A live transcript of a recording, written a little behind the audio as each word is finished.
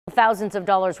Thousands of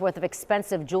dollars worth of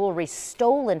expensive jewelry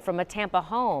stolen from a Tampa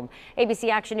home. ABC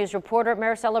Action News reporter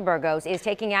Maricela Burgos is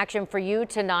taking action for you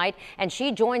tonight, and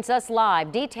she joins us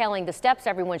live detailing the steps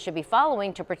everyone should be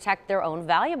following to protect their own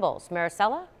valuables.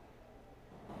 Maricela?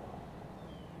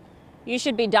 You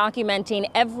should be documenting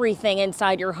everything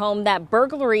inside your home. That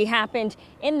burglary happened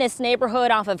in this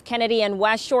neighborhood off of Kennedy and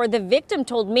West Shore. The victim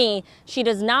told me she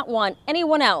does not want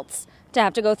anyone else to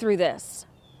have to go through this.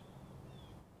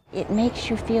 It makes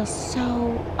you feel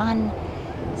so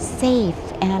unsafe.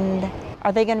 And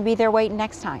are they going to be there waiting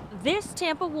next time? This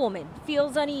Tampa woman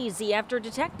feels uneasy after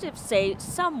detectives say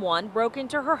someone broke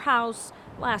into her house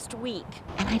last week.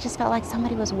 And I just felt like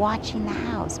somebody was watching the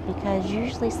house because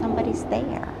usually somebody's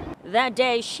there. That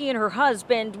day, she and her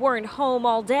husband weren't home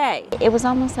all day. It was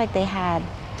almost like they had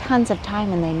tons of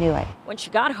time and they knew it. When she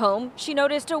got home, she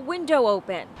noticed a window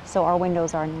open. So our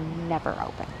windows are never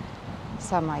open.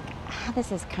 So I'm like,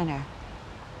 this is kind of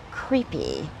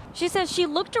creepy. She says she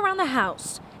looked around the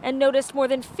house and noticed more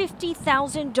than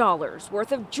 $50,000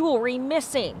 worth of jewelry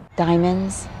missing.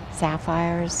 Diamonds,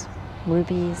 sapphires,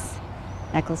 rubies,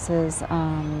 necklaces,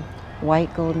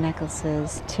 white gold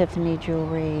necklaces, Tiffany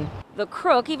jewelry. The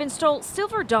crook even stole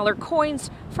silver dollar coins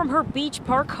from her Beach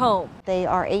Park home. They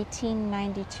are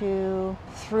 1892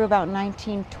 through about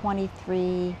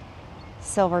 1923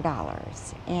 silver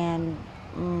dollars. And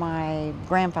my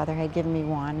grandfather had given me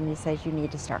one, and he says you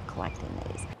need to start collecting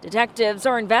these. Detectives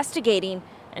are investigating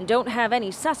and don't have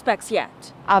any suspects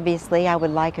yet. Obviously, I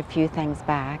would like a few things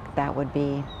back. That would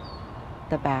be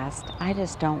the best. I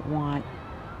just don't want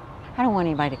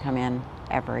anybody to come in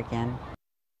ever again.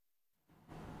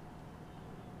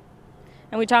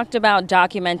 And we talked about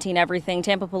documenting everything.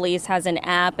 Tampa Police has an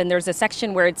app, and there's a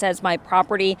section where it says My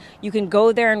Property. You can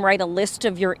go there and write a list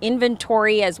of your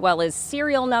inventory as well as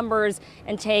serial numbers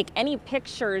and take any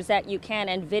pictures that you can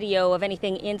and video of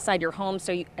anything inside your home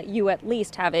so you at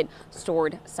least have it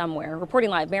stored somewhere. Reporting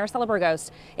live, Maricela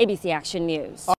Burgos, ABC Action News.